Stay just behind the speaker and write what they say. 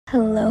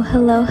Hello,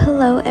 hello,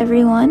 hello,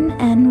 everyone,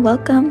 and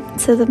welcome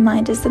to the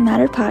Mind is the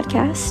Matter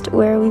podcast,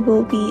 where we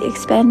will be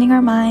expanding our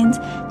minds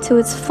to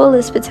its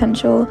fullest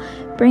potential,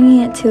 bringing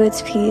it to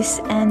its peace,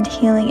 and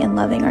healing and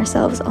loving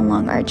ourselves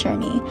along our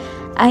journey.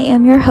 I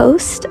am your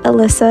host,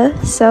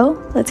 Alyssa,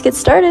 so let's get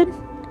started.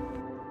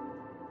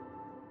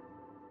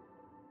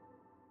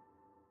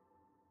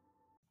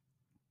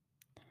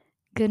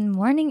 Good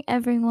morning,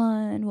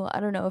 everyone. Well,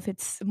 I don't know if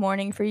it's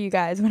morning for you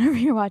guys whenever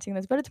you're watching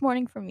this, but it's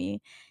morning for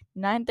me,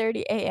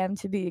 9:30 a.m.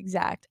 to be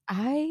exact.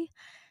 I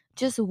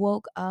just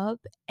woke up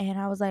and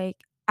I was like,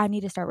 I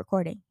need to start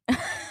recording.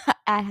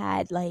 I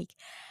had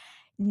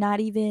not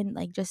even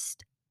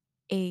just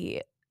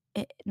a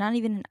not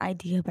even an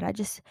idea, but I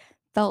just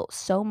felt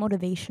so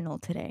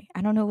motivational today.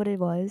 I don't know what it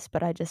was,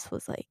 but I just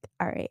was like,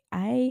 all right,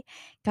 I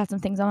got some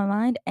things on my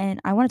mind and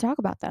I want to talk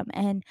about them.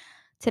 And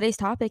today's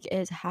topic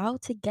is how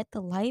to get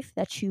the life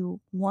that you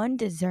one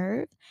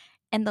deserve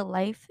and the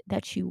life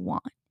that you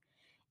want.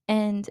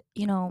 And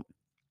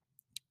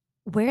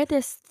where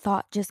this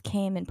thought just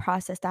came and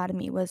processed out of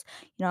me was,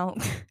 you know,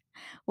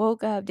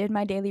 woke up, did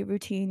my daily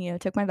routine,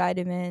 took my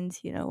vitamins,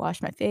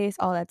 washed my face,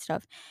 all that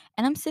stuff.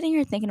 And I'm sitting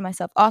here thinking to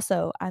myself,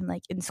 also, I'm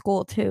like in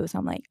school too. So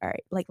I'm like, all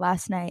right, like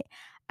last night,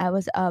 I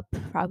was up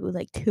probably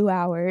like 2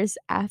 hours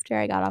after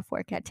I got off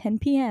work at 10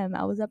 p.m.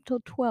 I was up till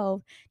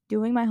 12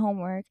 doing my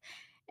homework.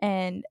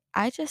 And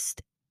I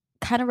just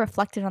kind of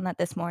reflected on that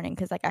this morning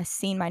because I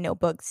seen my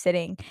notebook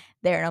sitting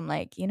there and I'm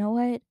like, you know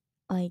what?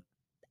 Like,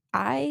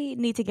 I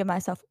need to give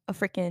myself a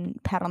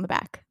freaking pat on the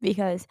back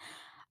because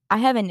I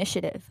have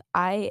initiative.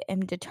 I am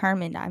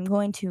determined. I'm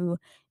going to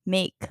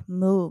make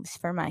moves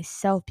for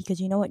myself because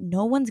you know what?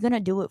 No one's going to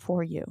do it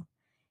for you.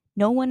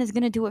 No one is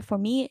going to do it for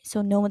me,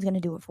 so no one's going to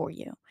do it for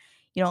you.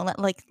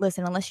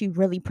 Listen, unless you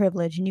really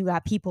privileged and you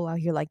got people out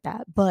here like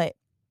that. But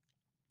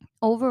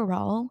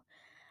overall,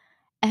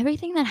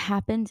 everything that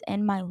happens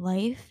in my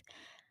life,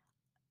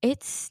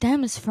 it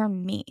stems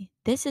from me.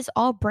 This is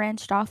all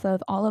branched off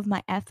of all of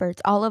my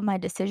efforts, all of my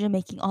decision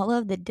making, all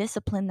of the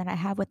discipline that I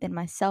have within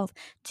myself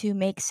to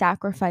make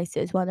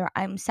sacrifices, whether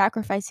I'm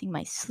sacrificing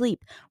my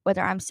sleep,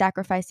 whether I'm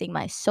sacrificing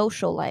my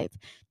social life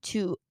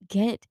to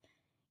get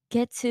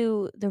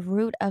to the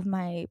root of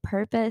my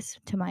purpose,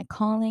 to my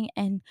calling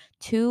and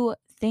to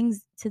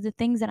the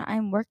things that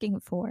I'm working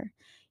for.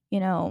 You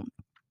know,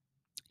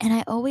 and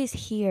I always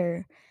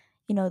hear,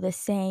 the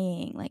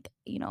saying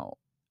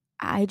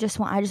I just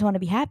want to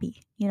be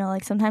happy.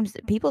 Sometimes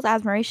people's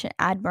admiration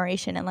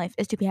in life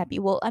is to be happy.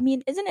 Well, I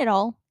mean, isn't it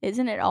all?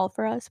 Isn't it all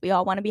for us? We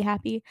all want to be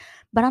happy.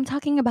 But I'm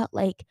talking about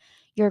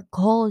your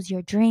goals,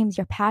 your dreams,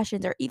 your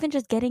passions, or even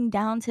just getting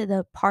down to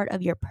the part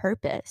of your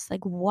purpose.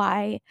 Like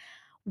why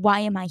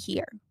am I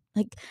here?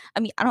 Like, I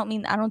mean,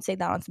 I don't say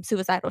that on some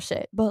suicidal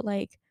shit, but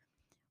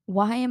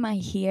why am I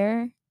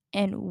here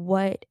and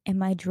what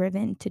am I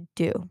driven to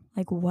do?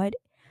 Like what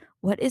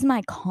is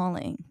my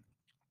calling?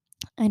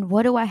 And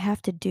what do I have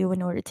to do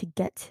in order to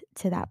get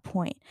to that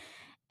point?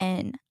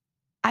 And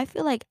I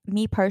feel like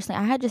me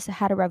personally, I had just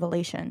had a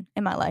revelation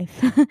in my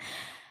life.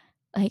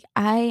 Like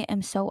I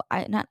am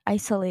not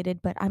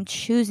isolated, but I'm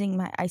choosing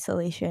my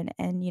isolation.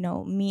 And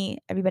me,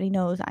 everybody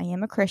knows I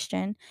am a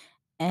Christian.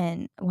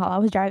 And while I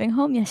was driving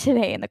home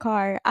yesterday in the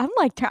car, I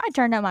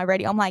turned on my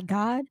radio. I'm like,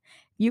 God,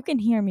 you can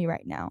hear me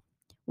right now.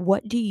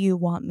 What do you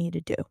want me to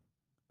do?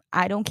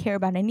 I don't care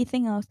about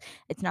anything else.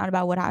 It's not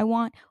about what I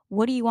want.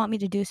 What do you want me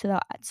to do so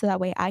that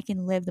way I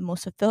can live the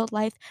most fulfilled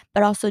life,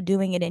 but also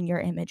doing it in your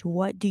image?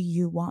 What do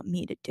you want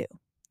me to do?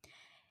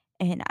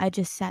 And I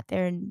just sat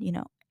there and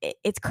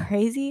it's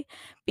crazy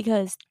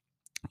because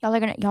y'all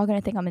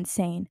gonna think I'm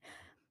insane,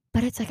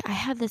 but it's like I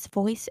have this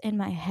voice in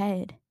my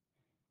head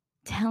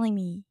telling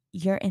me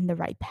you're in the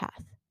right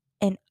path.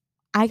 And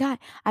I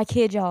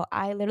kid y'all,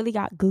 I literally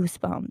got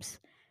goosebumps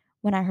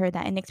when I heard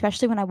that, and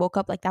especially when I woke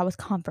up, that was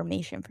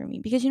confirmation for me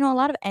because a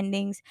lot of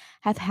endings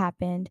have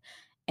happened,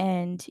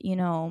 and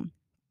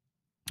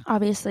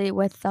obviously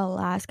with the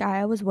last guy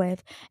I was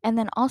with, and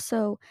then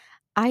also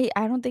I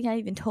don't think I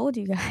even told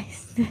you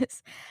guys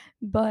this,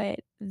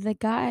 but the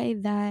guy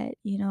that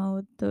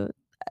the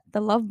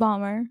love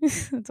bomber,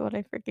 that's what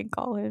I freaking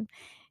call him.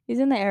 He's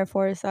in the Air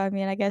Force, so I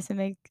mean, I guess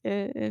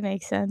it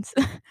makes sense.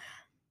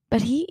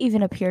 But he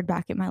even appeared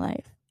back in my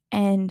life.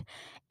 And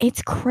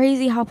it's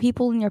crazy how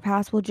people in your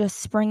past will just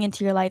spring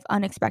into your life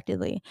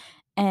unexpectedly.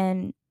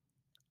 And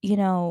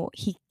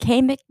he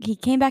came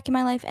back in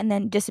my life and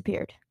then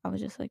disappeared. I was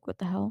just like, what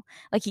the hell?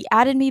 Like he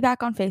added me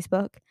back on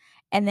Facebook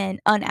and then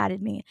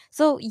unadded me.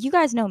 So you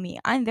guys know me.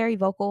 I'm very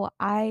vocal.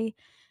 I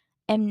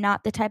am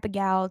not the type of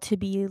gal to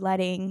be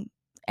letting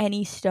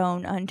any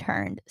stone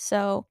unturned.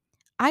 So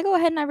I go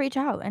ahead and I reach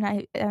out and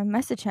I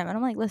message him and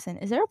I'm like, listen,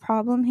 is there a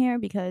problem here?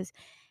 Because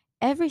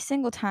every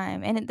single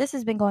time, and this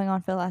has been going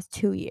on for the last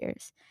 2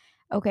 years.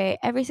 Okay,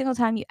 every single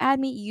time you add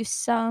me, you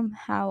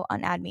somehow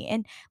unadd me.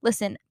 And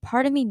listen,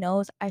 part of me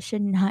knows I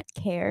should not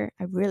care.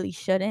 I really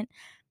shouldn't.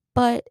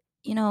 But,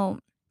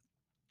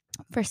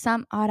 for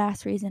some odd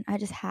ass reason, I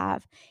just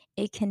have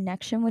a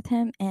connection with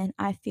him. And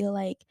I feel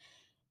like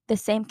the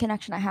same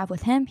connection I have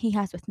with him, he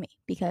has with me.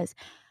 Because,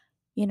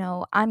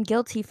 I'm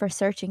guilty for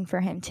searching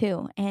for him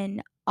too.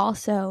 And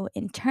also,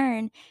 in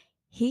turn,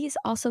 he's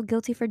also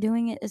guilty for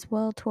doing it as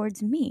well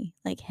towards me,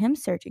 like him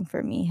searching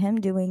for me, him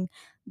doing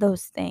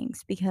those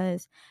things.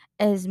 Because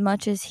as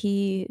much as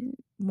he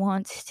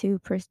wants to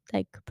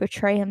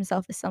portray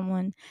himself as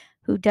someone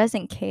who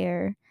doesn't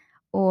care,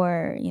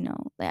 or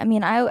I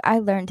mean, I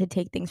learned to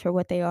take things for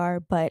what they are,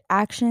 but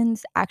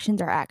actions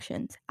are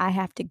actions. I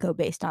have to go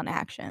based on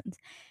actions,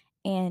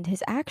 and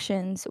his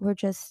actions were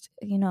just,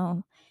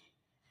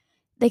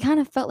 they kind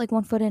of felt like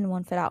one foot in,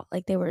 one foot out.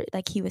 Like they were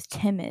like he was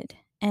timid.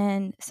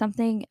 And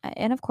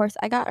of course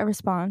I got a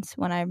response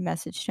when I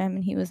messaged him,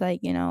 and he was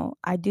like,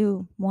 I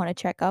do want to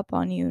check up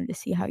on you to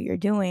see how you're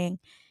doing.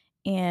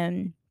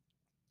 And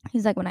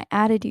he's like, when I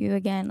added you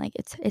again, like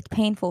it's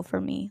painful for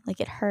me.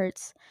 Like it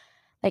hurts.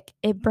 Like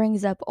it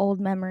brings up old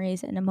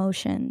memories and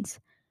emotions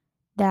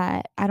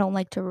that I don't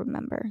like to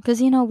remember. Cause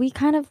we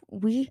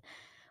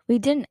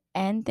didn't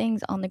end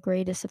things on the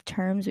greatest of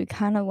terms. We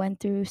kind of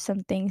went through some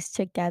things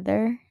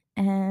together,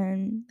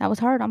 and that was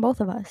hard on both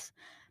of us.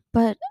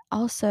 But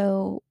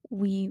also,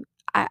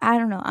 I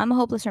don't know. I'm a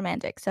hopeless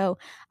romantic. So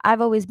I've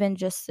always been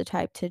just the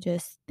type to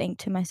just think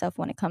to myself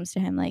when it comes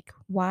to him, like,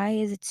 why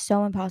is it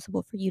so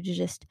impossible for you to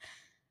just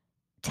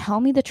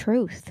tell me the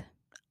truth?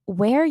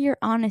 Wear your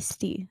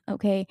honesty,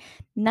 okay?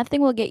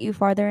 Nothing will get you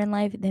farther in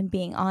life than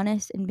being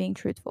honest and being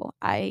truthful.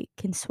 I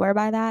can swear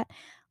by that.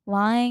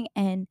 Lying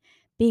and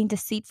being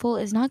deceitful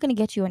is not going to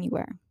get you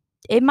anywhere.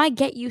 It might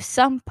get you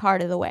some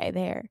part of the way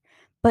there,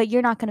 but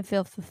you're not going to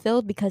feel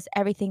fulfilled because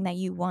everything that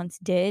you once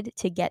did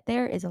to get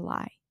there is a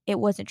lie. It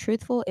wasn't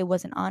truthful, it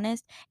wasn't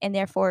honest, and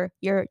therefore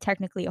you're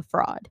technically a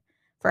fraud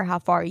for how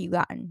far you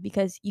gotten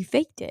because you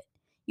faked it.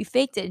 You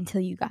faked it until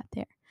you got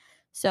there.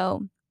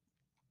 So,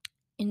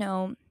 you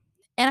know,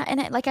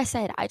 like I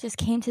said, I just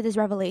came to this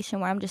revelation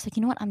where I'm just like,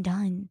 you know what? I'm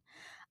done.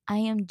 I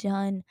am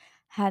done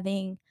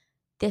having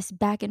this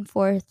back and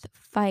forth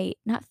fight,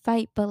 not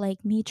fight, but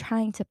like me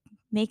trying to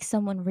make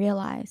someone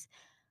realize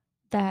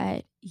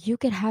that you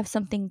could have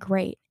something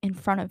great in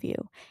front of you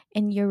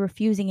and you're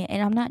refusing it.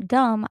 And I'm not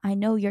dumb. I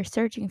know you're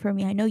searching for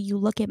me. I know you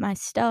look at my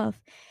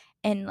stuff.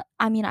 And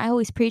I mean, I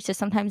always preach that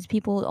sometimes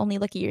people only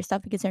look at your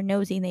stuff because they're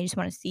nosy and they just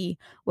want to see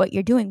what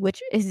you're doing,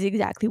 which is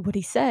exactly what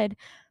he said.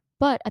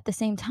 But at the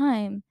same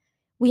time,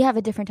 we have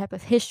a different type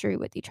of history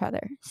with each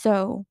other.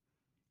 So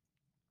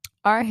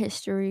our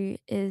history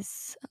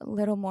is a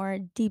little more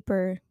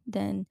deeper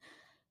than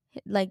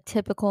like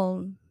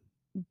typical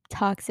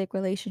toxic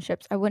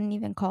relationships. I wouldn't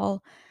even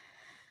call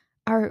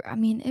I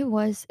mean,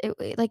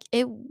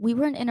 we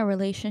weren't in a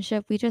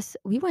relationship.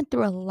 We went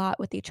through a lot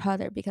with each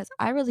other because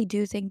I really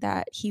do think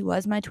that he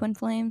was my twin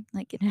flame.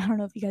 Like, and I don't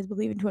know if you guys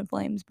believe in twin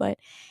flames, but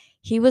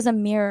he was a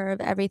mirror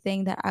of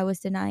everything that I was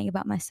denying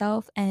about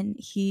myself, and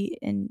he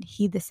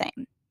the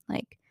same.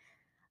 Like,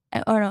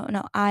 or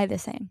no, I the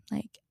same.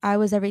 Like, I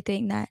was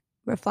everything that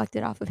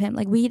reflected off of him.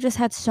 Like, we just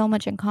had so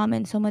much in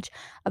common, so much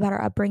about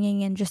our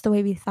upbringing and just the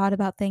way we thought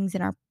about things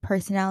and our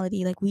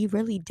personality. Like, we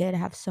really did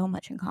have so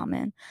much in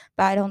common.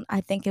 But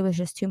I think it was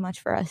just too much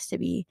for us to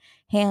be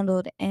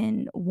handled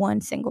in one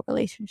single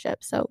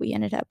relationship. So we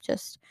ended up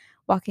just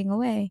walking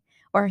away,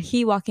 or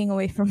he walking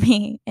away from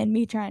me and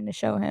me trying to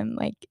show him,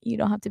 like, you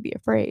don't have to be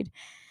afraid.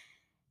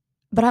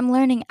 But I'm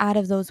learning out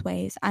of those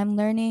ways. I'm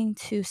learning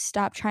to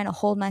stop trying to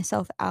hold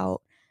myself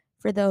out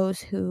for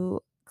those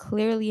who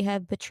clearly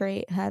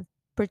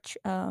betr-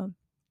 uh,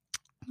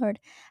 Lord,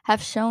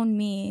 have shown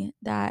me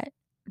that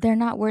they're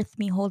not worth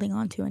me holding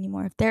on to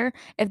anymore.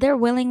 If they're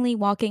willingly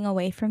walking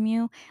away from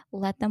you,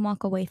 let them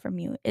walk away from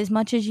you. As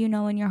much as you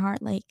know in your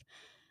heart, like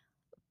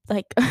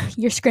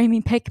you're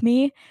screaming, pick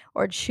me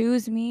or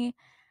choose me.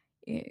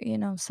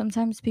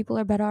 Sometimes people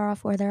are better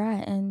off where they're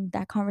at. And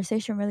that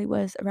conversation really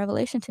was a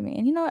revelation to me.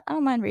 And you know what? I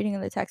don't mind reading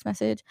in the text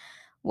message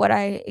what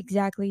I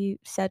exactly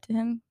said to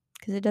him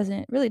because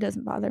it really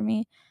doesn't bother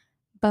me.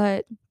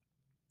 But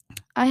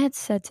I had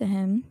said to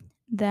him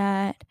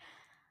that,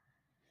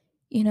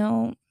 you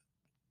know,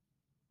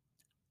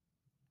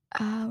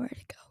 where'd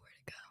it go? Where'd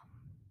it go?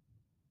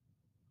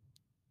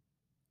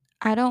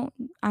 I don't,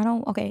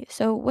 okay.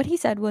 So what he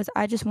said was,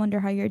 I just wonder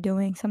how you're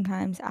doing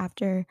sometimes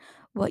after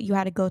what you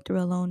had to go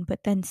through alone,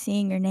 but then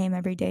seeing your name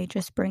every day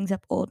just brings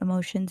up old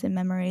emotions and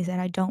memories that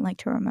I don't like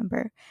to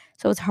remember.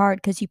 So it's hard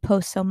because you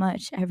post so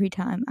much every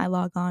time I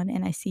log on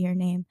and I see your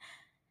name.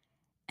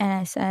 And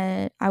I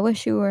said, I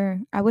wish you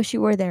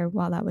were there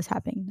while that was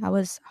happening. That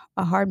was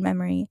a hard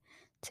memory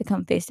to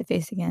come face to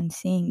face again,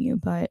 seeing you.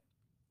 But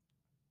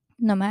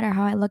no matter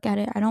how I look at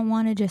it, I don't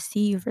want to just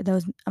see you for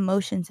those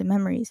emotions and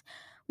memories.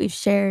 We've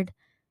shared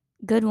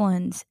good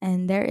ones,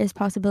 and there is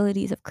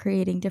possibilities of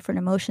creating different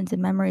emotions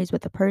and memories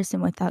with a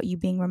person without you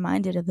being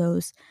reminded of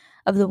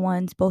the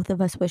ones both of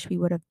us wish we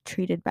would have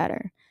treated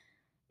better.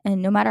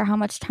 And no matter how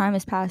much time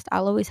has passed,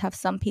 I'll always have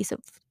some piece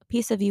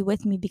of you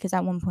with me because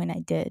at one point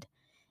I did.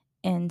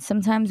 And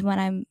sometimes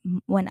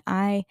when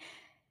I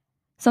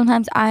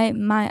sometimes I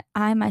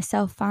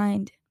myself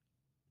find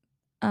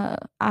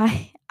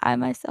I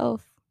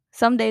myself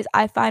some days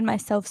I find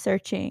myself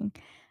searching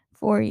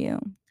for you.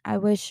 I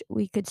wish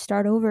we could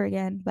start over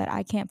again, but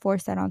I can't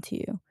force that onto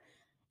you.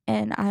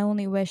 And I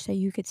only wish that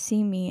you could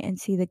see me and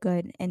see the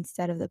good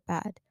instead of the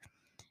bad.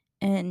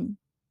 And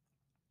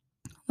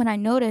when I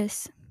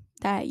notice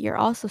that you're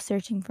also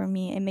searching for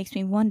me, it makes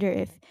me wonder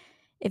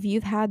if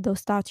you've had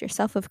those thoughts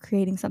yourself of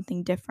creating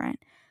something different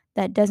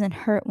that doesn't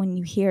hurt when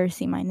you hear or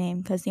see my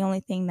name. Because the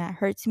only thing that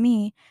hurts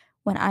me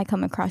when I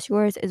come across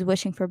yours is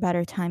wishing for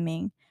better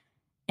timing.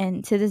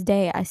 And to this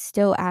day, I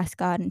still ask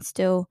God and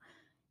still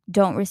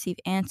don't receive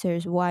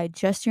answers why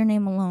just your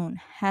name alone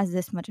has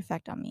this much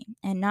effect on me.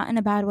 And not in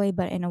a bad way,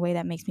 but in a way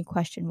that makes me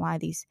question why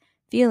these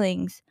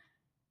feelings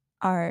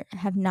are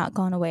have not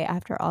gone away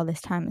after all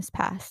this time has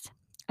passed.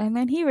 And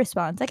then he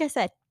responds, like I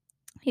said,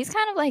 he's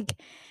kind of like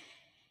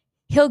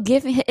he'll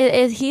give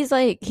he's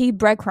like he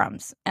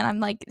breadcrumbs, and I'm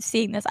like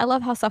seeing this. I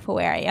love how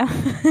self-aware I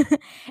am.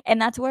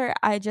 And that's where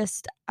I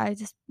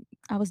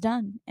was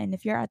done. And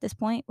if you're at this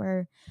point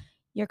where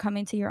you're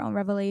coming to your own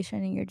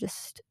revelation and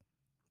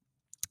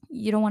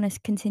you don't want to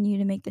continue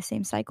to make the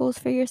same cycles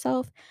for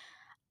yourself,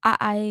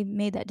 I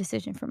made that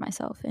decision for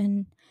myself.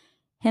 And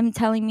him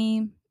telling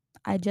me,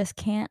 "I just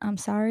can't, I'm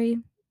sorry.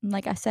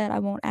 Like I said, I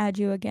won't add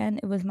you again.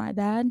 It was my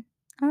bad."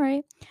 All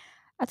right.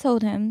 I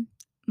told him,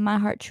 "My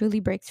heart truly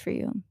breaks for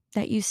you,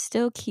 that you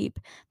still keep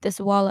this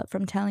wall up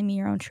from telling me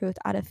your own truth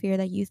out of fear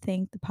that you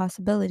think the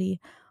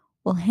possibility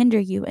will hinder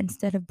you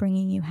instead of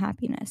bringing you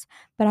happiness.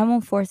 But I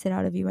won't force it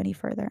out of you any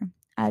further.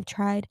 I've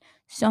tried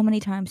so many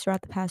times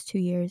throughout the past 2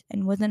 years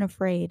and wasn't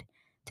afraid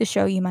to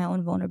show you my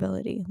own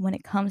vulnerability when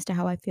it comes to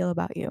how I feel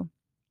about you.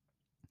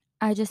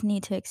 I just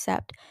need to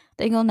accept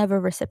that you'll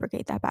never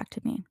reciprocate that back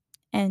to me.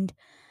 And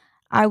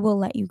I will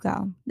let you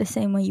go the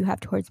same way you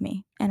have towards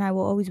me. And I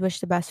will always wish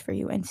the best for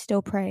you and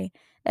still pray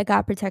that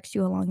God protects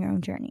you along your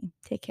own journey.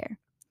 Take care."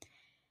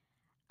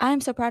 I am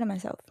so proud of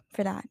myself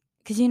for that.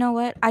 Because you know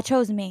what? I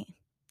chose me.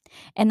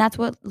 And that's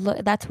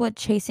what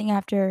chasing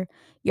after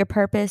your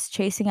purpose,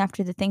 chasing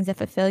after the things that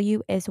fulfill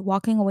you is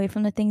walking away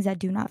from the things that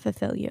do not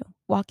fulfill you.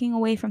 Walking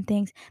away from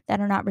things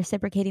that are not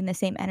reciprocating the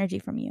same energy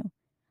from you.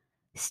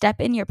 Step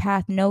in your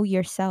path, know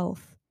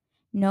yourself,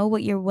 know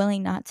what you're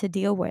willing not to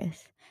deal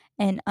with,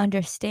 and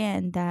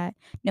understand that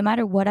no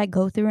matter what I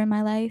go through in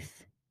my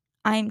life,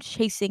 I'm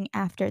chasing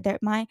after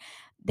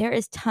there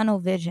is tunnel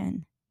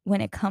vision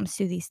when it comes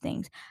to these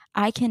things.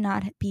 I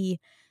cannot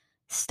be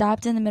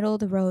stopped in the middle of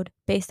the road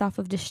based off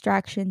of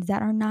distractions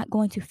that are not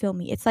going to fill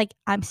me. It's like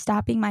I'm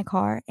stopping my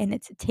car and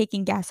it's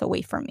taking gas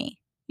away from me,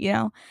 you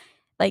know?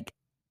 Like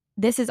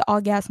this is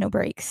all gas, no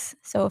brakes.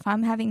 So if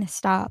I'm having to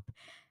stop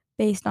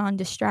based on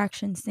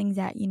distractions, things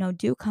that,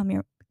 do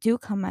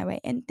come my way,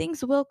 and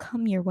things will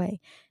come your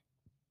way.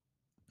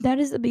 That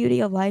is the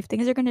beauty of life.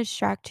 Things are going to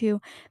distract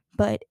you,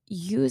 but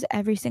use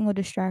every single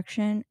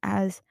distraction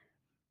as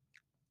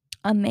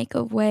a make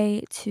of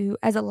way to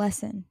as a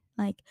lesson.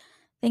 Like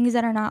things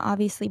that are not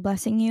obviously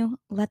blessing you,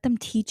 let them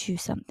teach you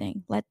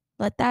something. Let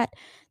that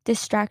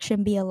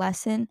distraction be a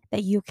lesson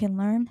that you can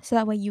learn so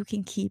that way you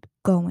can keep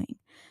going.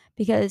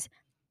 Because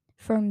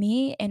for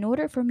me, in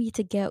order for me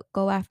to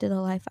go after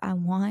the life I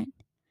want,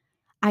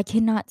 I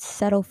cannot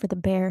settle for the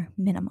bare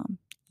minimum.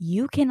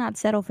 You cannot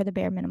settle for the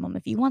bare minimum.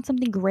 If you want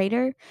something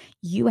greater,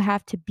 you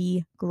have to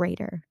be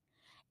greater.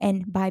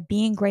 And by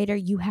being greater,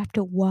 you have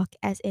to walk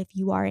as if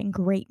you are in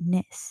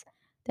greatness.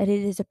 That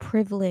it is a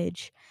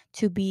privilege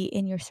to be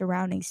in your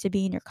surroundings, to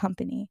be in your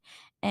company.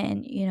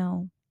 And,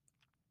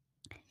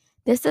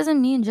 this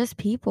doesn't mean just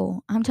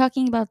people. I'm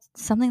talking about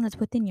something that's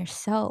within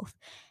yourself.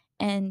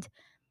 And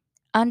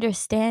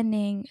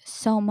understanding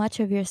so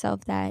much of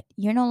yourself that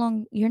you're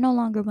no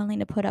longer willing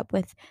to put up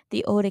with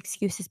the old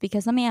excuses,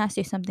 because let me ask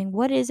you something,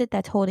 what is it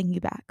that's holding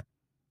you back?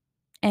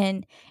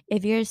 And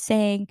if you're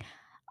saying,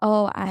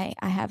 "Oh, I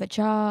have a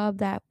job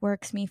that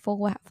works me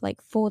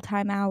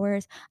full-time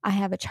hours, I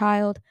have a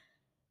child,"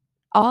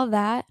 all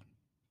that,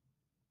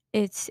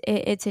 it's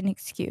an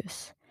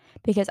excuse,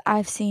 because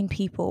I've seen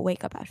people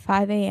wake up at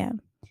 5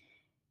 a.m.,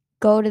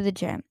 go to the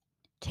gym,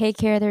 take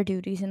care of their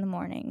duties in the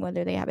morning,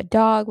 whether they have a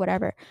dog,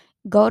 whatever,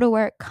 go to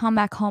work, come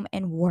back home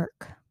and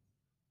work.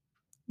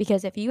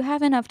 Because if you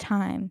have enough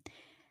time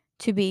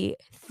to be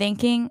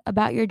thinking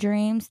about your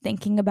dreams,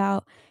 thinking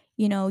about,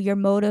 your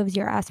motives,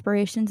 your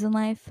aspirations in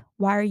life,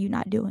 why are you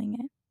not doing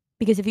it?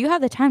 Because if you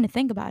have the time to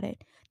think about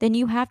it, then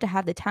you have to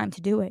have the time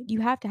to do it.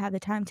 You have to have the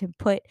time to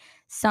put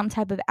some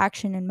type of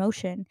action in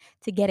motion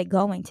to get it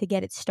going, to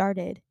get it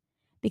started.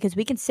 Because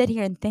we can sit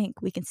here and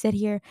think, we can sit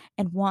here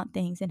and want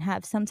things and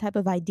have some type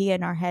of idea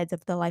in our heads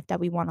of the life that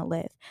we want to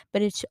live.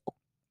 But it's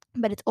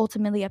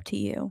ultimately up to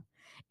you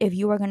if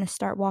you are going to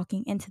start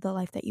walking into the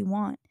life that you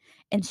want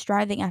and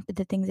striving after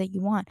the things that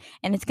you want.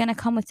 And it's going to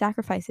come with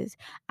sacrifices.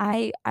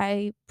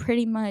 I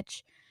pretty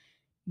much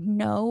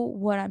know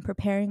what I'm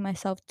preparing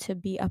myself to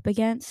be up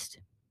against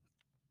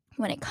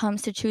when it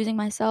comes to choosing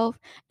myself,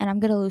 and I'm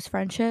going to lose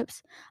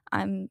friendships.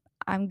 I'm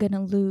going to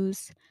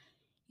lose,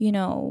 you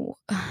know,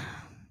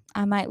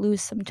 I might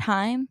lose some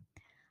time.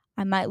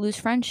 I might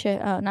lose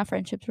not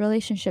friendships,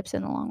 relationships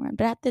in the long run.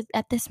 But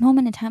at this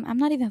moment in time, I'm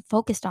not even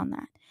focused on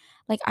that.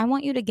 Like, I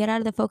want you to get out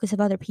of the focus of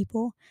other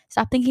people.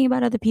 Stop thinking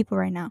about other people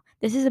right now.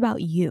 This is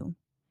about you.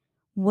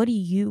 What do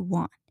you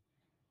want?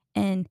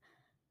 And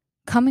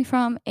coming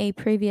from a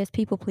previous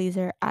people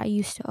pleaser, I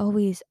used to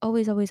always,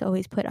 always, always,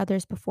 always put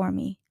others before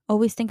me.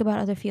 Always think about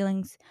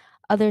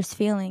others'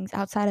 feelings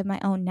outside of my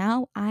own.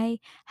 Now I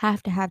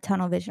have to have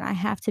tunnel vision. I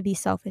have to be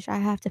selfish. I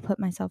have to put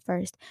myself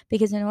first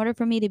because in order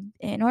for me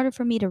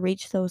to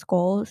reach those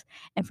goals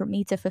and for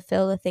me to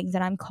fulfill the things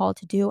that I'm called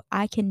to do,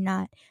 I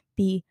cannot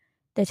be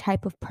the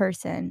type of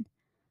person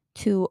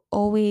to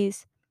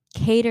always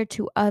cater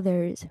to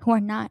others who are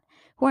not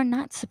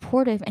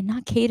supportive and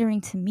not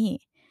catering to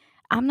me.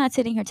 I'm not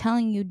sitting here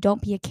telling you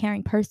don't be a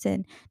caring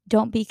person,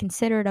 don't be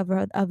considerate of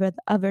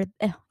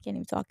can't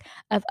even talk,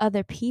 of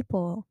other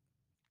people,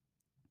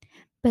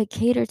 but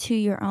cater to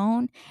your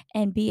own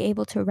and be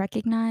able to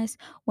recognize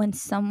when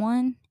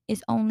someone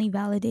is only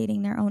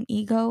validating their own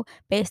ego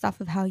based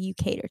off of how you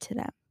cater to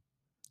them.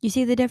 You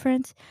see the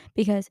difference?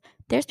 Because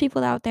there's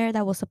people out there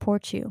that will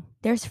support you.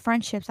 There's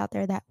friendships out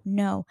there that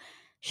know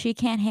she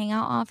can't hang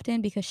out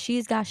often because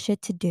she's got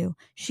shit to do.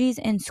 She's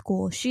in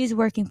school. She's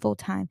working full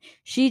time.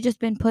 She just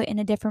been put in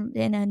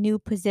a new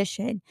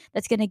position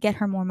that's going to get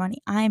her more money.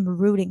 I'm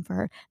rooting for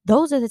her.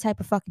 Those are the type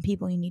of fucking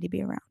people you need to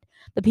be around.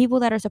 The people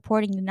that are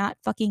supporting you, not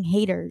fucking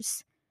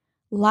haters.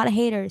 A lot of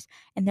haters,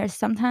 and there's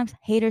sometimes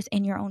haters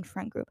in your own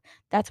friend group.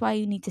 That's why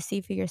you need to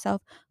see for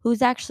yourself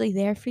who's actually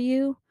there for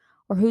you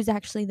or who's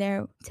actually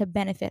there to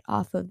benefit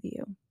off of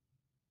you.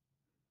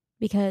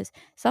 Because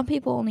some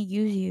people only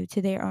use you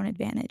to their own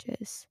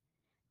advantages.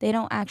 They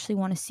don't actually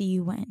want to see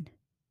you win.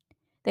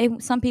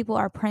 Some people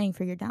are praying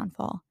for your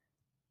downfall.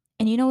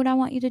 And you know what I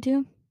want you to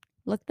do?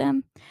 Look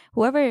them,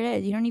 whoever it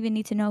is, you don't even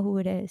need to know who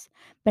it is.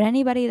 But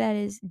anybody that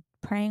is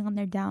preying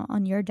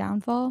on your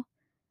downfall,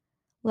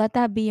 let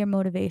that be your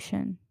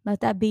motivation.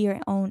 Let that be your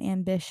own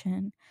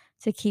ambition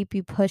to keep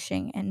you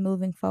pushing and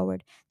moving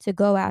forward, to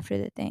go after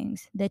the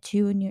things that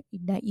you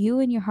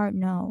and your heart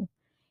know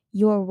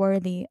you're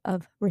worthy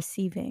of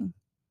receiving.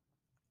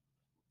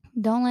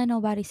 Don't let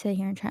nobody sit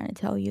here and try to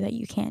tell you that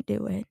you can't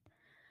do it.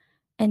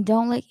 And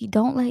don't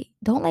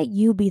let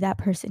you be that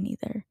person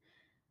either.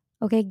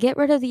 Okay, get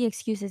rid of the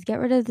excuses. Get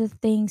rid of the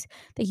things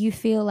that you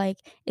feel like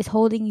is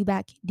holding you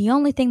back. The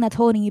only thing that's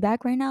holding you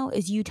back right now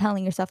is you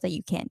telling yourself that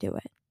you can't do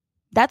it.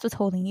 That's what's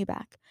holding you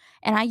back.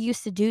 And I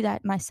used to do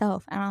that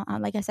myself.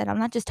 And like I said, I'm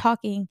not just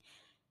talking,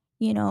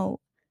 you know,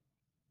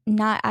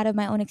 not out of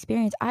my own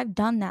experience. I've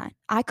done that.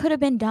 I could have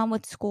been done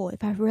with school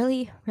if I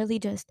really, really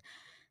just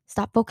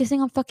stopped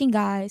focusing on fucking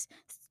guys,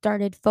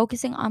 started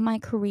focusing on my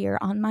career,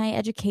 on my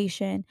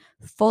education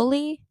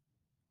fully.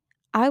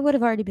 I would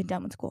have already been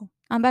done with school.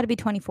 I'm about to be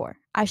 24.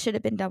 I should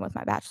have been done with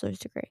my bachelor's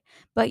degree.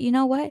 But you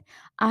know what?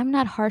 I'm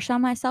not harsh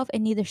on myself,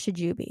 and neither should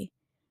you be.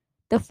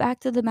 The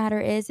fact of the matter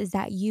is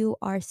that you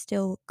are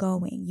still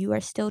going. You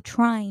are still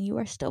trying. You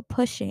are still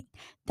pushing.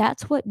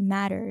 That's what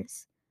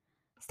matters.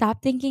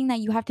 Stop thinking that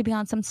you have to be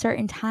on some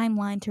certain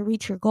timeline to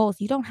reach your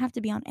goals. You don't have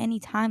to be on any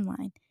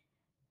timeline.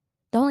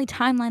 The only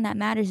timeline that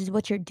matters is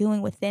what you're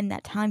doing within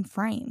that time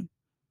frame.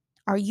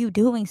 Are you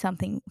doing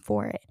something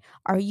for it?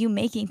 Are you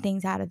making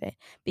things out of it?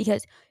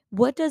 Because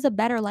what does a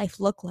better life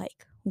look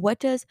like? What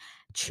does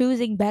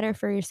choosing better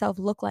for yourself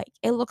look like?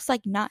 It looks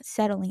like not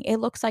settling. It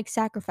looks like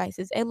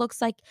sacrifices. It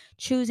looks like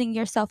choosing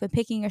yourself and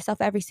picking yourself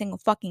every single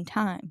fucking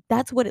time.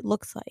 That's what it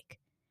looks like.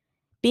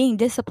 Being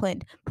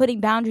disciplined, putting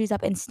boundaries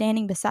up and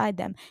standing beside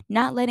them,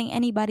 not letting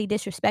anybody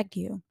disrespect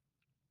you.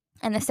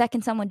 And the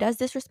second someone does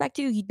disrespect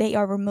you, they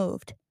are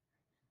removed.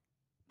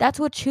 That's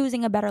what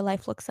choosing a better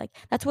life looks like.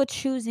 That's what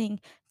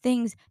choosing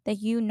things that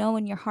you know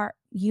in your heart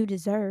you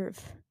deserve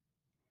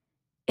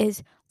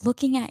is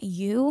looking at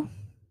you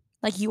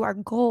like you are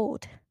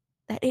gold.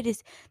 That it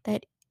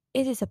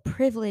is a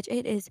privilege.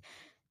 It is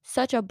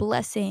such a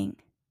blessing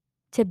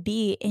to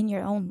be in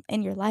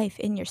your life,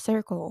 in your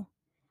circle.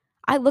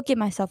 I look at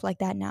myself like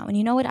that now. And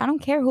you know what? I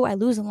don't care who I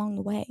lose along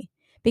the way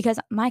because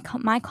my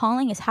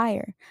calling is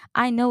higher.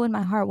 I know in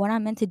my heart what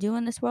I'm meant to do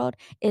in this world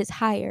is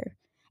higher.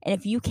 And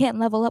if you can't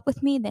level up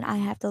with me, then I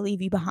have to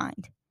leave you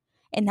behind.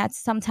 And that's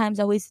sometimes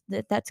always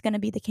that's going to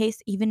be the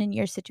case even in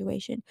your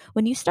situation.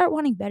 When you start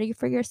wanting better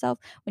for yourself,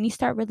 when you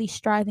start really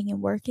striving and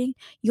working,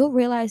 you'll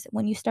realize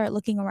when you start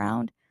looking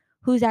around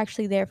who's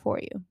actually there for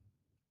you.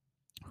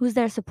 Who's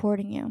there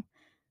supporting you.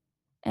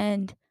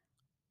 And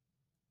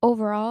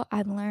overall,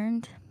 I've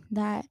learned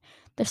that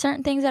there's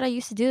certain things that I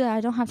used to do that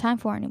I don't have time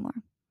for anymore.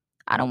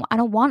 I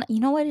don't want, you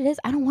know what it is?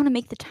 I don't want to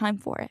make the time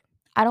for it.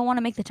 I don't want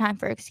to make the time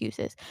for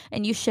excuses,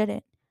 and you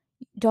shouldn't.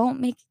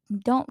 Don't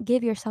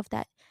give yourself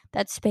that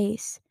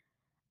space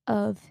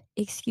of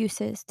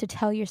excuses to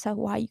tell yourself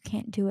why you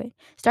can't do it.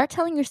 Start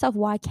telling yourself,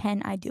 why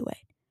can I do it?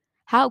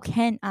 How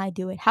can I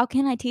do it? How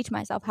can I teach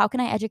myself? How can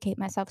I educate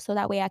myself so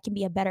that way I can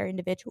be a better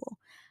individual?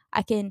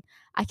 I can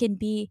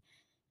be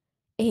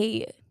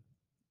a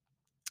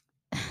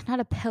not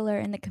a pillar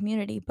in the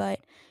community, but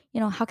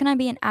how can I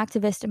be an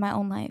activist in my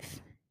own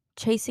life,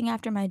 chasing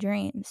after my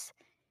dreams,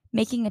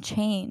 making a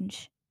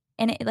change?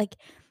 And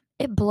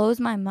it blows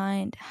my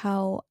mind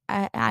how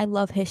I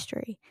love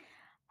history.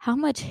 How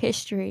much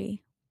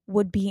history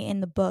would be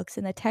in the books,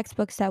 in the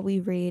textbooks that we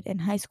read in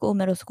high school,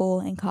 middle school,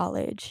 and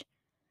college,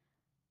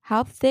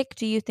 how thick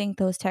do you think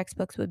those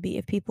textbooks would be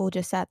if people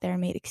just sat there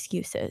and made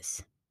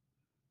excuses,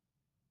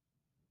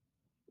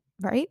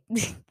 right?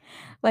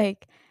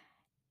 Like,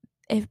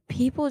 if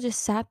people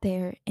just sat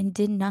there and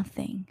did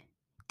nothing,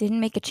 didn't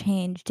make a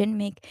change,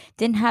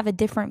 didn't have a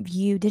different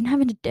view, didn't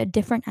have a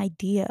different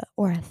idea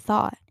or a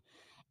thought,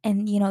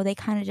 and, they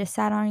kinda just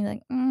sat on you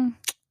like,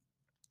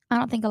 I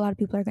don't think a lot of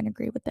people are gonna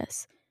agree with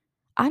this."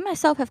 I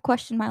myself have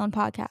questioned my own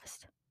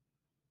podcast.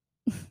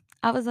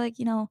 I was like,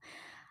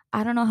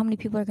 I don't know how many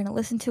people are gonna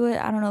listen to it.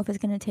 I don't know if it's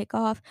gonna take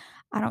off.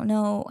 I don't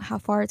know how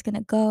far it's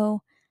gonna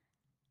go.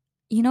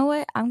 You know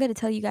what? I'm gonna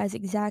tell you guys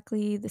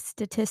exactly the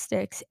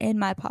statistics in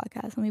my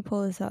podcast. Let me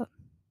pull this up.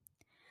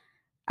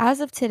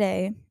 As of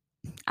today,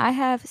 I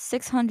have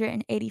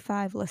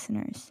 685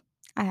 listeners.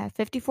 I have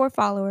 54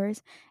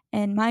 followers,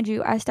 and mind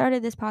you, I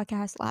started this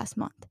podcast last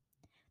month.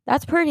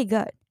 That's pretty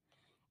good.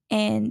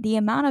 And the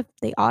amount of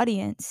the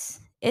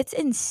audience, it's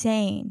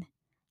insane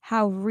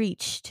how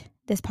reached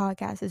this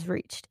podcast is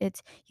reached.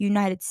 It's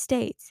United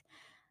States,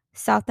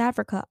 South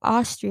Africa,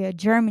 Austria,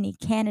 Germany,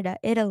 Canada,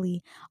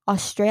 Italy,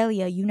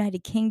 Australia,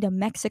 United Kingdom,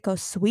 Mexico,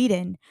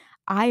 Sweden,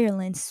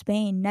 Ireland,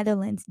 Spain,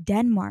 Netherlands,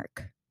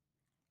 Denmark.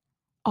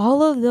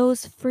 All of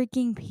those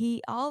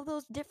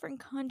different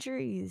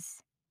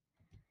countries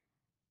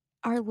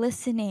are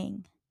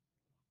listening.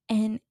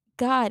 And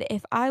God,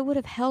 if I would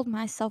have held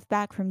myself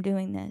back from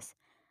doing this,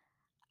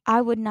 I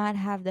would not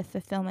have the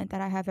fulfillment that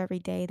I have every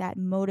day, that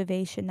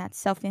motivation, that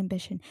self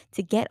ambition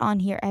to get on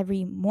here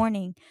every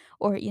morning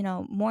or,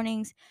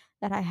 mornings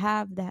that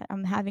that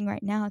I'm having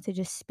right now to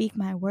just speak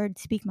my word,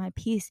 speak my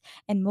peace,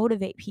 and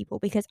motivate people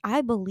because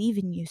I believe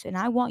in you and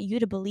I want you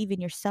to believe in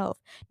yourself.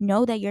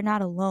 Know that you're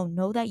not alone.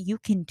 Know that you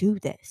can do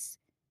this.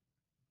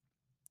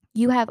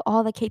 You have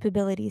all the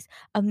capabilities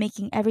of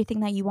making everything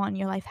that you want in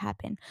your life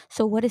happen.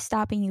 So, what is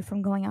stopping you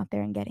from going out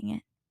there and getting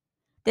it?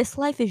 This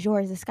life is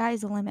yours. The sky is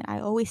the limit. I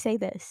always say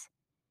this.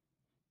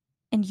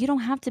 And you don't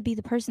have to be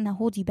the person that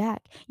holds you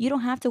back. You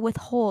don't have to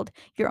withhold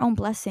your own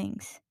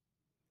blessings.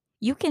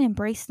 You can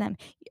embrace them.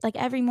 Like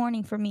every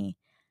morning for me,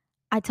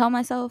 I tell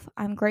myself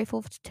I'm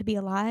grateful to be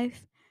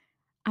alive.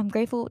 I'm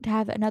grateful to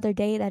have another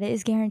day that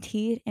is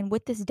guaranteed. And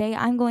with this day,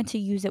 I'm going to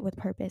use it with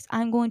purpose.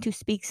 I'm going to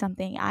speak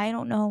something. I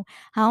don't know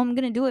how I'm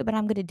going to do it, but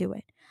I'm going to do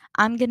it.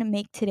 I'm going to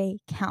make today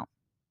count.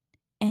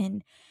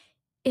 And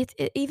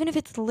even if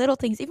it's little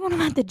things, even when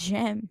I'm at the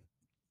gym,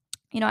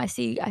 I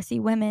see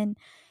women,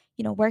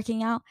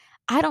 working out.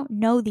 I don't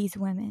know these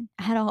women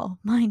at all,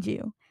 mind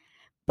you.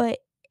 But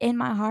in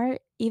my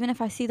heart, even if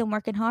I see them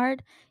working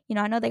hard,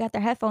 I know they got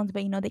their headphones,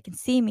 but they can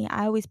see me.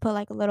 I always put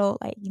like a little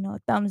like,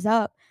 thumbs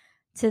up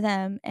to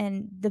them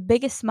and the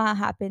biggest smile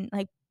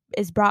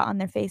is brought on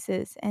their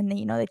faces and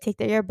then, they take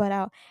their earbud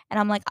out and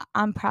I'm like,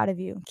 I'm proud of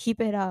you.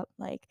 Keep it up.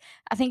 Like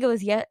I think it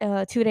was yet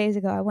 2 days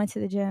ago I went to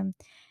the gym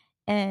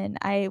and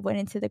I went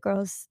into the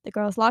girls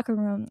locker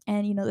room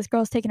and this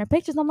girl's taking her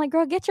pictures. I'm like,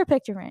 girl, get your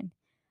picture in.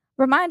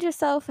 Remind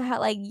yourself how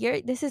like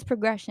you're this is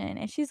progression.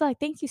 And she's like,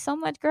 thank you so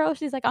much, girl.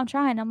 She's like, I'm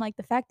trying. I'm like,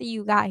 the fact that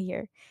you got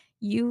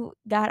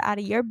out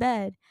of your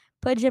bed,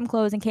 put gym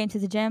clothes and came to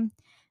the gym,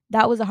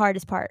 that was the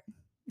hardest part.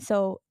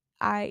 So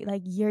I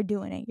like you're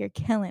doing it. You're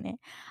killing it.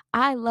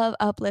 I love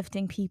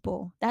uplifting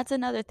people. That's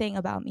another thing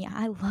about me.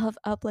 I love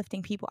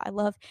uplifting people. I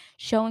love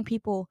showing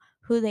people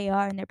who they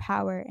are and their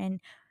power and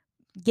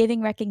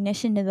giving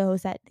recognition to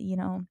those that,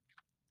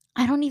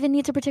 I don't even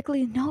need to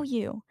particularly know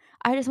you.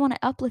 I just want to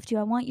uplift you.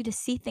 I want you to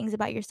see things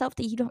about yourself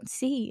that you don't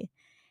see.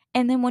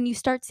 And then when you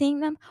start seeing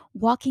them,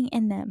 walking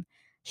in them,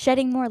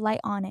 shedding more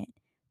light on it.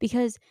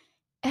 Because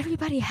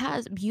everybody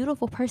has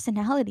beautiful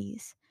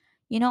personalities.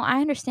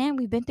 I understand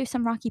we've been through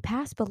some rocky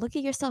past, but look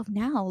at yourself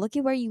now. Look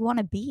at where you want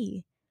to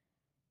be.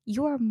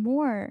 You are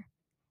more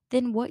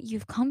than what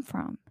you've come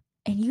from.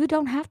 And you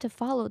don't have to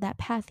follow that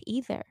path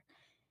either.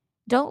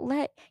 Don't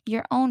let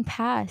your own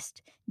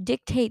past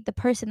dictate the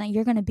person that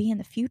you're going to be in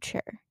the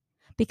future.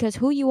 Because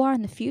who you are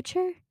in the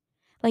future,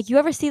 like you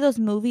ever see those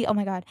movies? Oh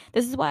my God.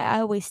 This is why I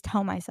always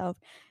tell myself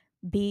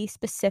be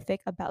specific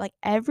about like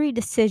every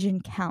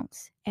decision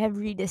counts.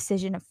 Every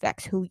decision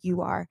affects who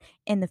you are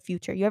in the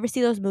future. You ever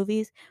see those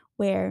movies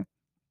where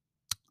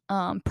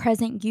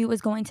present you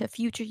is going to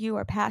future you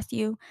or past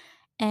you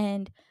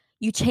and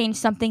you change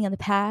something in the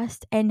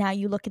past and now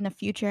you look in the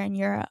future and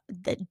you're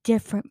the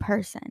different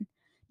person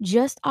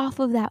just off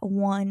of that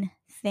one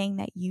thing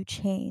that you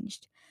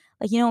changed.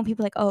 Like when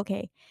people are like, oh,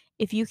 okay,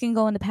 if you can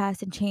go in the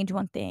past and change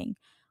one thing,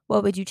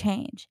 what would you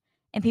change?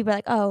 And people are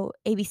like, oh,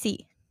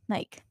 ABC.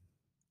 Like,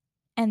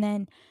 and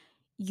then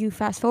you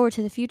fast forward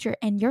to the future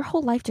and your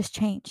whole life just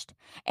changed.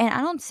 And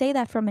I don't say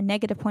that from a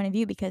negative point of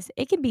view because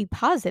it can be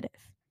positive.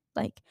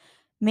 Like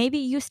maybe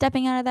you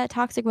stepping out of that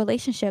toxic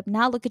relationship,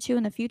 now look at you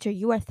in the future.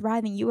 You are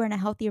thriving. You are in a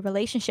healthier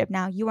relationship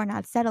now. You are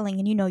not settling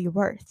and you know your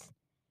worth.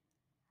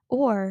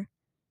 Or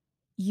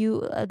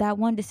that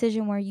one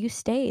decision where you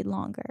stayed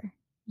longer,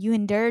 you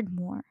endured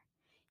more,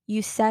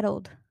 you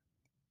settled,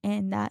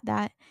 and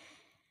that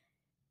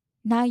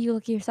now you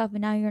look at yourself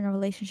and now you're in a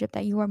relationship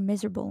that you are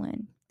miserable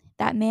in.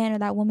 that man or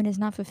that woman is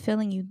not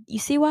fulfilling you. You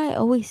see why I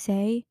always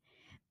say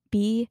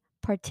be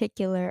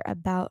particular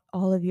about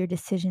all of your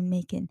decision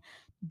making.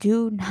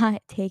 Do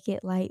not take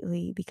it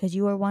lightly because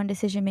you are one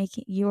decision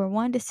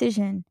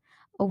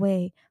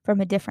away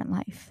from a different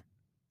life.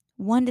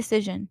 One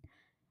decision.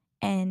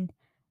 And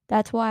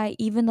that's why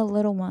even the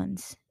little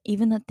ones,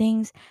 even the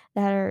things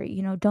that are,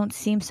 don't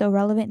seem so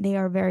relevant, they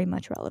are very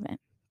much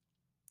relevant.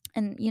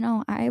 And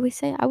I always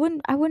say I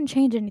wouldn't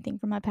change anything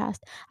from my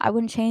past. I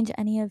wouldn't change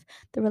any of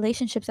the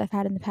relationships I've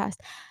had in the past.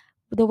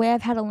 The way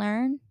I've had to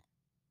learn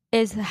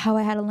is how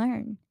I had to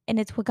learn, and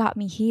it's what got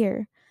me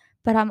here.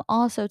 But I'm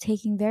also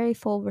taking very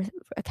full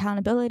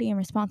accountability and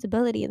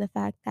responsibility of the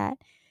fact that,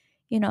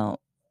 you know,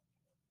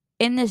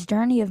 in this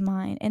journey of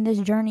mine, in this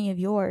journey of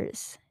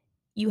yours,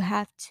 you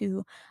have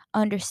to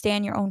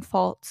understand your own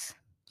faults.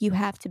 You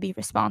have to be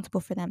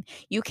responsible for them.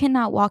 You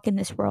cannot walk in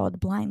this world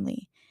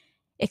blindly,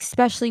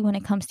 especially when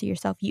it comes to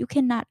yourself. You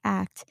cannot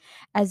act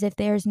as if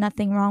there's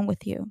nothing wrong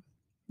with you,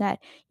 that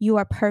you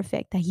are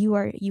perfect, that you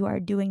are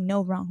doing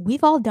no wrong.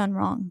 We've all done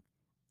wrong.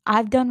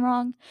 I've done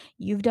wrong,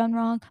 you've done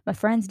wrong, my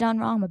friend's done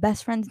wrong, my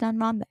best friend's done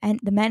wrong, and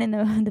the men in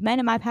the the men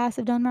in my past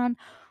have done wrong.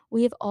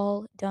 We have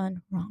all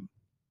done wrong.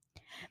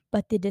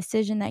 But the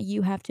decision that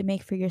you have to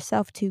make for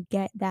yourself to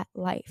get that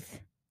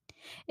life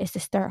is to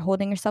start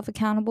holding yourself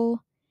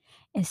accountable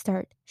and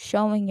start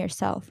showing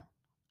yourself,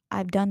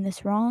 I've done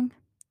this wrong.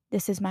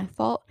 This is my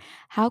fault.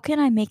 How can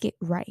I make it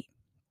right?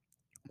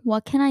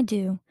 What can I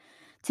do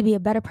to be a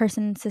better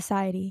person in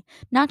society?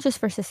 Not just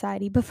for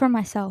society, but for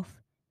myself.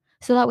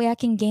 So that way I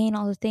can gain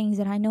all the things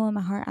that I know in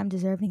my heart I'm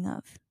deserving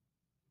of.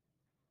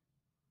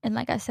 And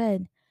like I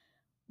said,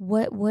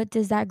 what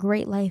does that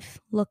great life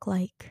look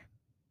like?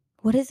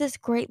 What is this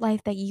great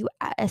life that you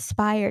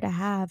aspire to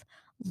have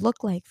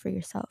look like for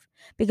yourself?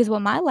 Because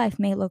what my life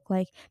may look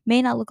like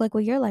may not look like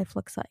what your life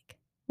looks like,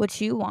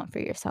 what you want for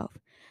yourself.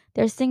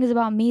 There's things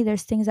about me,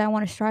 there's things I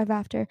want to strive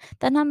after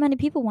that not many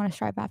people want to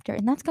strive after,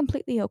 and that's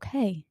completely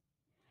okay.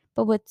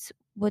 But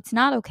what's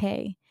not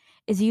okay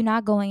is you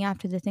not going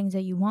after the things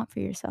that you want for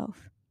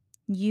yourself.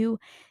 You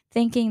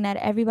thinking that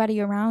everybody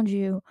around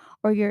you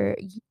or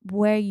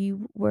where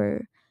you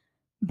were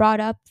brought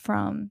up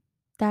from,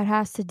 that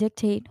has to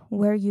dictate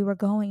where you are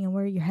going and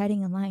where you're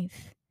heading in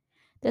life.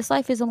 This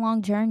life is a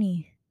long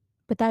journey,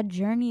 but that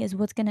journey is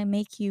what's going to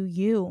make you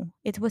you.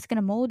 It's what's going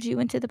to mold you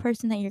into the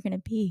person that you're going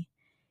to be.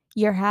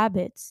 Your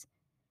habits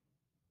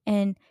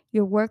and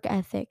your work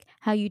ethic,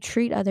 how you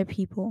treat other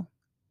people.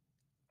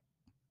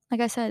 Like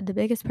I said, the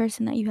biggest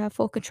person that you have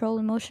full control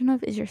and motion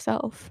of is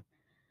yourself.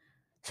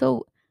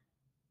 So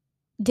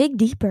dig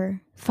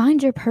deeper,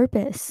 find your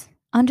purpose,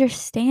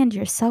 understand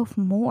yourself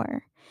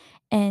more.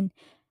 And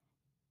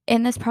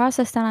in this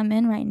process that I'm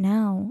in right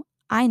now,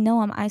 I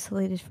know I'm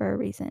isolated for a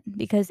reason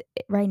because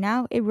right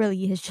now it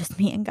really is just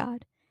me and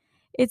God.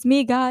 It's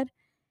me, God,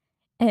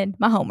 and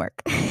my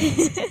homework.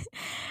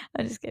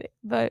 I'm just kidding.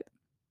 But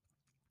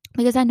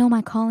because I know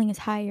my calling is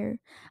higher,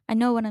 I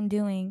know what I'm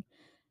doing.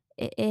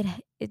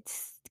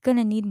 It's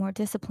gonna need more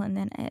discipline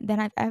than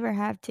I've ever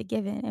had to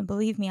give it. And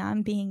believe me,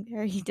 I'm being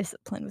very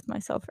disciplined with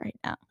myself right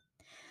now.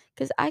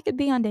 Because I could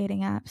be on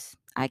dating apps.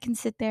 I can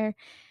sit there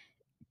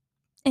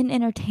and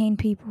entertain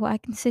people. I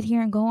can sit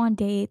here and go on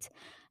dates.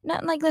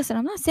 Not like, listen,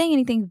 I'm not saying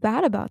anything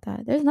bad about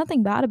that. There's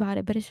nothing bad about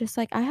it, but it's just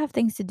like I have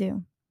things to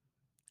do.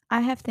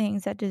 I have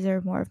things that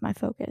deserve more of my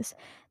focus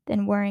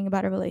than worrying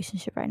about a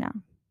relationship right now.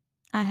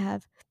 I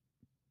have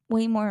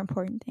way more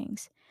important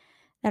things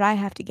that I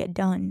have to get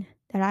done,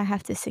 that I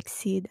have to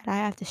succeed, that I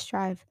have to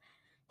strive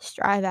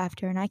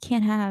after, and I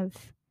can't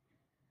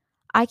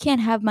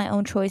have my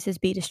own choices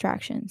be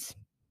distractions.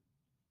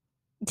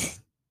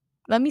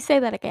 Let me say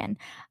that again.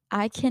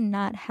 I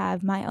cannot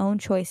have my own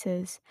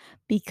choices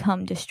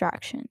become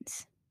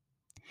distractions.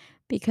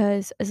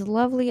 Because as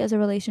lovely as a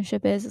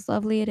relationship is, as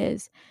lovely it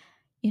is,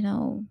 you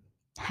know,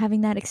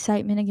 having that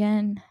excitement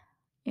again,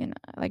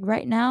 like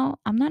right now,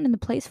 I'm not in the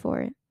place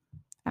for it.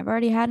 I've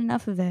already had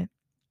enough of it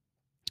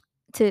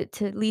to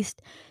at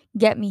least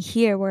get me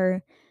here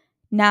where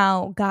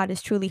now God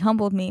has truly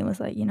humbled me and was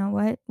like, you know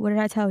what? What did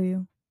I tell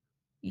you?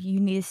 You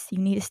need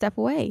to step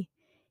away.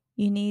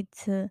 You need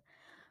to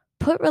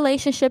put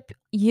relationship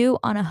you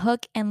on a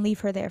hook and leave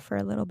her there for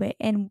a little bit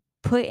and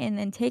put in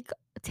and take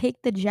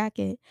the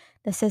jacket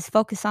that says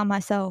focus on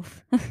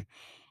myself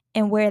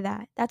and wear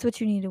that. That's what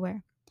you need to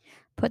wear.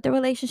 Put the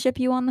relationship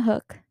you on the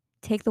hook.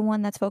 Take the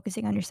one that's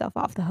focusing on yourself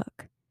off the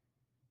hook.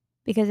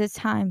 Because it's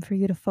time for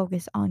you to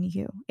focus on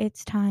you.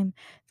 It's time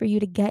for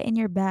you to get in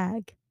your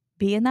bag,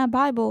 be in that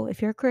Bible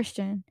if you're a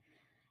Christian,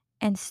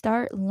 and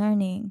start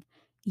learning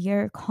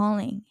your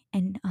calling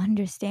and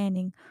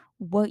understanding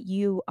what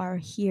you are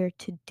here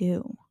to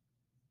do.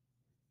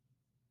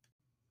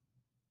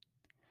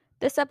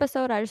 This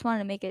episode, I just wanted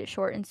to make it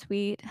short and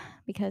sweet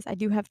because I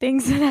do have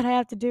things that I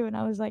have to do. And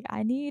I was like,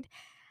 I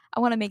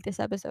want to make this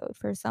episode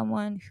for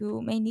someone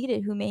who may need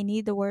it, who may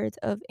need the words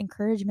of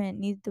encouragement,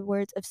 need the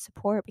words of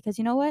support. Because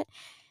you know what?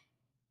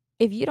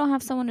 If you don't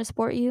have someone to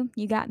support you,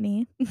 you got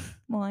me.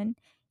 One,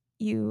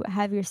 you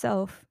have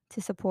yourself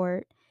to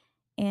support.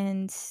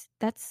 And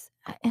that's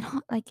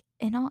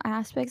in all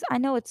aspects, I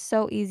know it's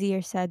so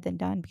easier said than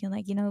done, being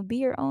like, be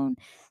your own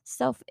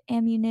self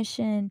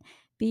ammunition,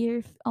 be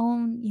your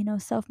own,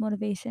 self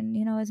motivation.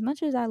 As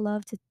much as I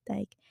love to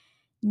like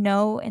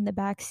know in the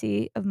back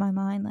seat of my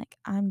mind, like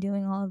I'm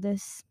doing all of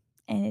this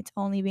and it's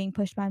only being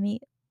pushed by me.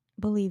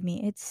 Believe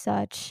me, it's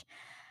such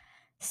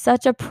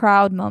a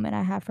proud moment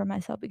I have for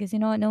myself because you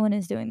know what? No one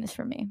is doing this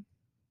for me.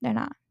 They're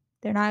not.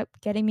 They're not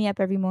getting me up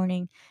every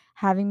morning,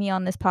 having me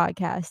on this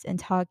podcast and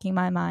talking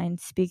my mind,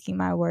 speaking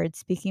my words,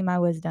 speaking my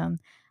wisdom.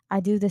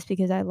 I do this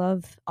because I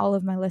love all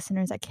of my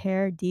listeners. I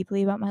care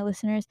deeply about my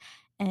listeners.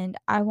 And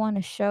I want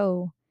to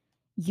show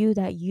you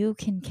that you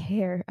can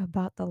care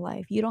about the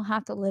life. You don't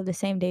have to live the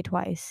same day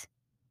twice.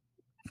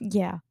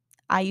 Yeah.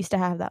 I used to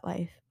have that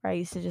life where I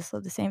used to just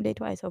live the same day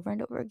twice over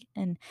and over again.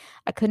 And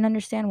I couldn't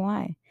understand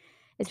why.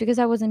 It's because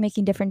I wasn't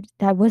making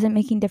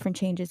different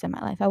changes in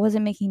my life. I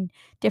wasn't making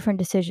different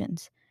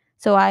decisions.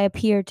 So I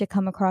appeared to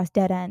come across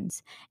dead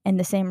ends and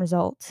the same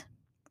result.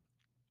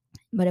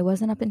 But it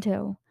wasn't up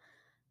until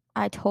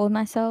I told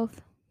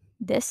myself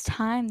this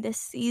time, this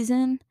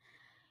season,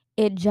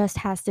 it just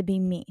has to be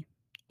me.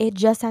 It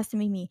just has to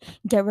be me.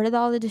 Get rid of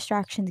all the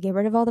distractions, get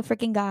rid of all the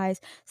freaking guys,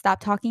 stop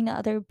talking to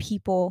other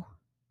people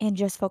and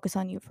just focus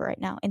on you for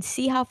right now and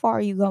see how far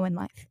you go in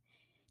life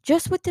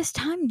just with this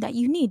time that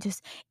you need.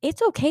 Just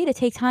it's okay to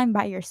take time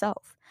by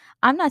yourself.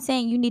 I'm not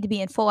saying you need to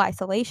be in full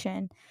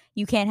isolation.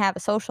 You can't have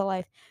a social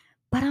life,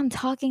 but I'm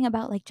talking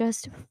about like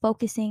just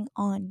focusing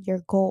on your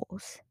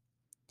goals.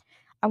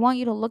 I want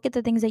you to look at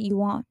the things that you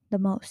want the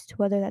most,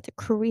 whether that's a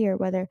career,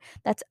 whether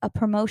that's a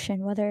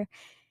promotion, whether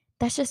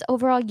that's just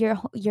overall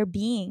your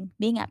being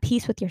at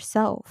peace with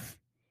yourself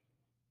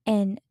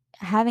and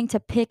having to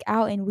pick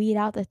out and weed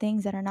out the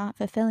things that are not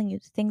fulfilling you,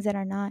 the things that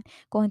are not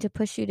going to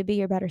push you to be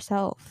your better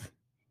self.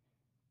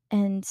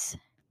 And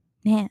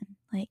man,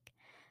 like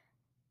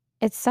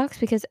it sucks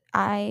because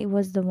I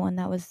was the one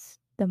that was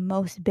the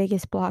most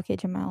biggest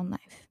blockage in my own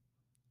life.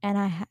 And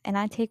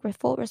I take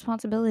full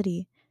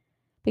responsibility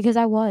because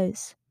I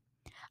was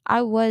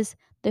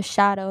the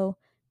shadow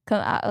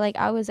like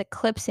I was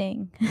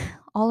eclipsing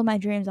all of my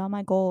dreams, all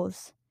my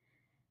goals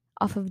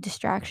off of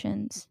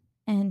distractions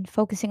and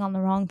focusing on the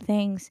wrong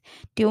things,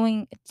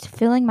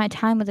 filling my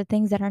time with the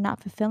things that are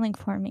not fulfilling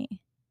for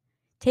me.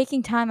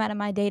 Taking time out of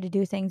my day to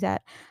do things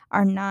that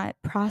are not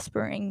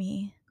prospering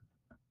me.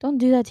 Don't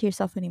do that to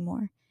yourself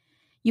anymore.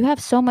 You have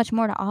so much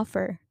more to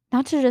offer,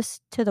 not to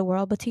just to the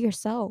world, but to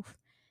yourself.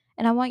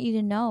 And I want you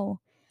to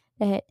know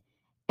that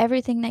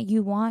everything that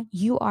you want,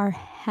 you are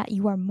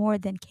more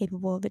than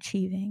capable of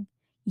achieving.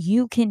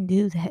 You can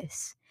do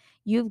this.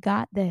 You've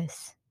got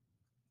this.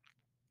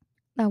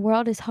 The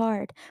world is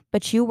hard,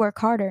 but you work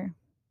harder.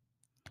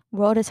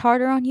 World is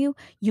harder on you,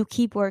 you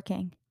keep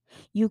working.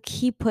 You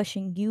keep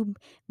pushing. You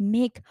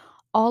make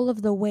all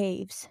of the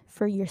waves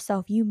for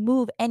yourself. You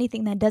move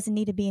anything that doesn't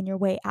need to be in your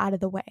way out of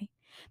the way.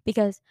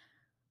 Because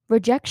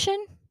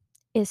rejection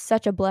is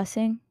such a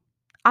blessing.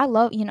 I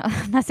love,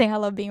 I'm not saying I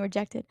love being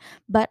rejected,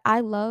 but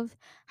I love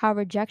how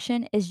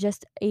rejection is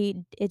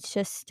it's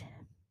just,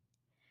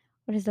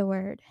 what is the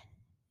word?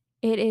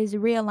 It is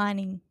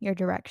realigning your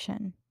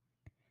direction.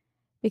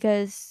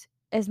 Because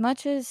as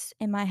much as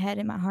in my head,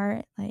 in my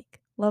heart, like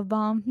love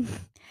bomb,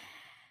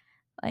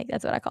 like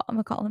that's what I'm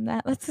gonna call him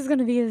that. That's just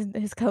gonna be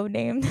his code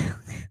name.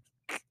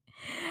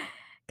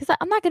 Because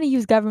I'm not gonna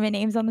use government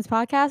names on this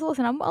podcast.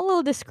 Listen, I'm a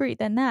little discreet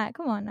than that.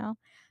 Come on now.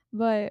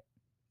 But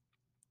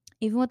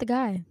even with the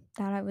guy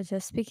that I was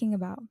just speaking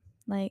about.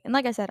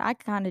 Like I said, I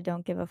kind of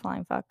don't give a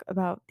flying fuck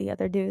about the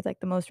other dude, like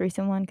the most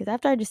recent one, because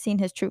after I just seen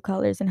his true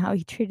colors and how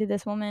he treated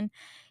this woman,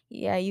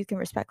 yeah, you can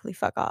respectfully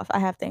fuck off. I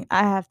have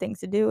things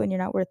to do, and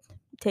you're not worth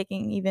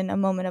taking even a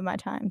moment of my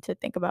time to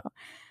think about.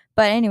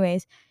 But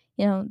anyways,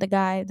 the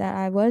guy that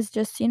I was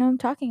just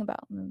talking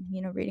about,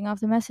 reading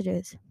off the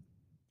messages.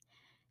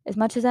 As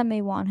much as I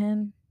may want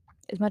him,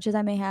 as much as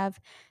I may have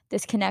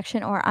this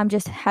connection, or I'm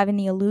just having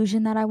the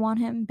illusion that I want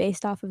him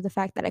based off of the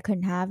fact that I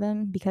couldn't have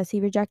him because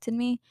he rejected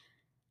me,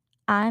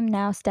 I'm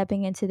now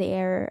stepping into the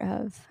era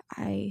of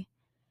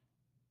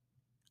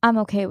I'm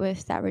okay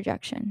with that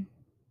rejection.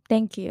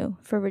 Thank you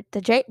for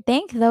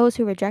thank those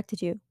who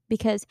rejected you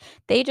because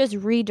they just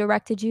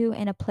redirected you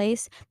in a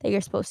place that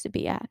you're supposed to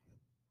be at.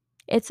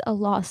 It's a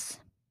loss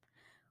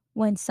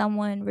when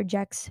someone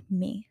rejects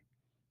me.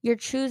 You're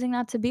choosing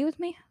not to be with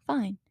me?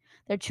 Fine.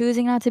 They're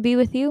choosing not to be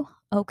with you?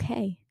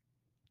 Okay.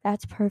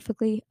 That's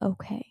perfectly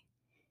okay.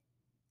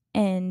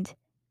 And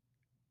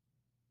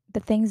the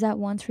things that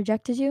once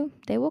rejected you,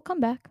 they will come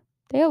back.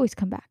 They always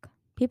come back.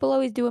 People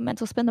always do a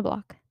mental spin the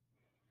block.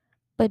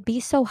 But be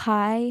so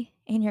high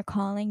in your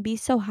calling, be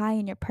so high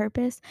in your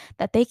purpose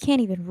that they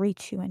can't even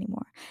reach you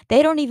anymore.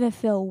 They don't even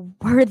feel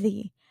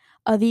worthy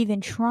of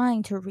even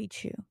trying to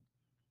reach you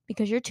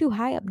because you're too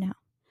high up now.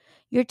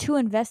 You're too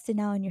invested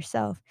now in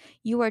yourself.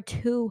 You are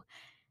too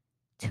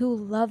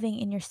loving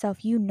in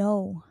yourself. You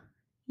know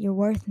your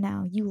worth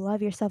now. You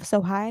love yourself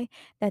so high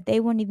that they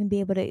won't even be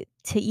able to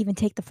even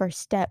take the first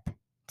step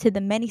to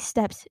the many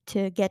steps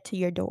to get to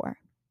your door.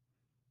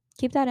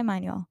 Keep that in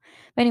mind, y'all.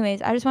 But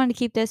anyways, I just wanted to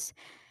keep this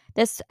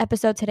this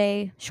episode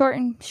today, short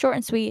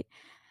and sweet.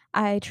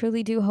 I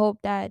truly do hope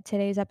that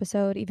today's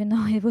episode, even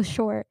though it was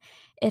short,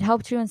 it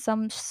helped you in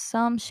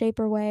some shape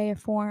or way or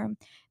form,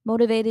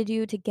 motivated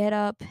you to get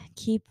up,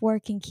 keep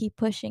working, keep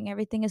pushing.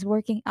 Everything is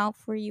working out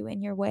for you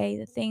in your way.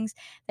 The things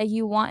that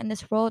you want in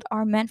this world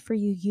are meant for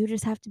you. You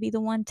just have to be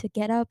the one to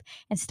get up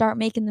and start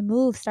making the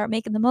move, start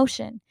making the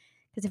motion.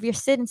 Because if you're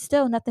sitting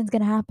still, nothing's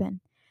going to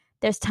happen.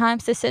 There's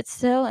times to sit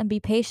still and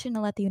be patient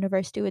and let the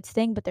universe do its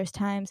thing, but there's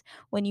times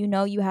when you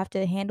know you have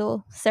to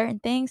handle certain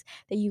things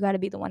that you got to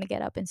be the one to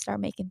get up and start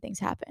making things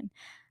happen.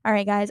 All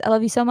right, guys, I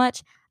love you so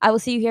much. I will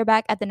see you here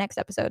back at the next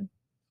episode.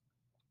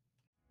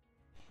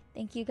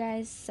 Thank you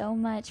guys so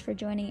much for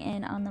joining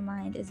in on the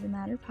Mind is the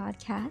Matter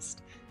podcast.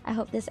 I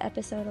hope this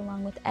episode,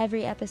 along with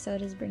every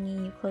episode, is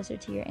bringing you closer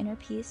to your inner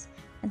peace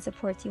and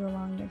supports you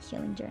along your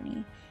healing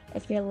journey.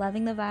 If you're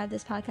loving the vibe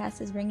this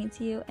podcast is bringing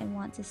to you and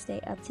want to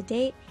stay up to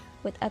date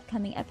with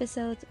upcoming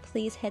episodes,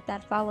 please hit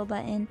that follow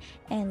button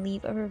and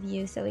leave a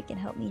review so it can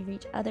help me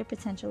reach other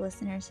potential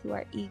listeners who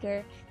are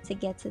eager to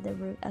get to the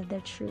root of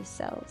their true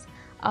selves.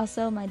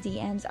 Also, my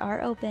DMs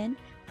are open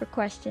for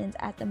questions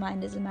at the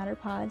Mind is a Matter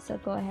pod, so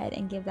go ahead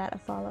and give that a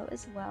follow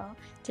as well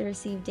to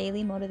receive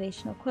daily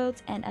motivational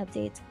quotes and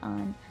updates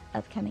on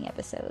upcoming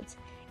episodes.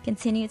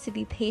 Continue to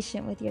be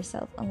patient with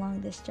yourself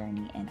along this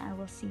journey, and I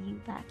will see you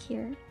back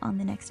here on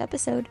the next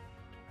episode.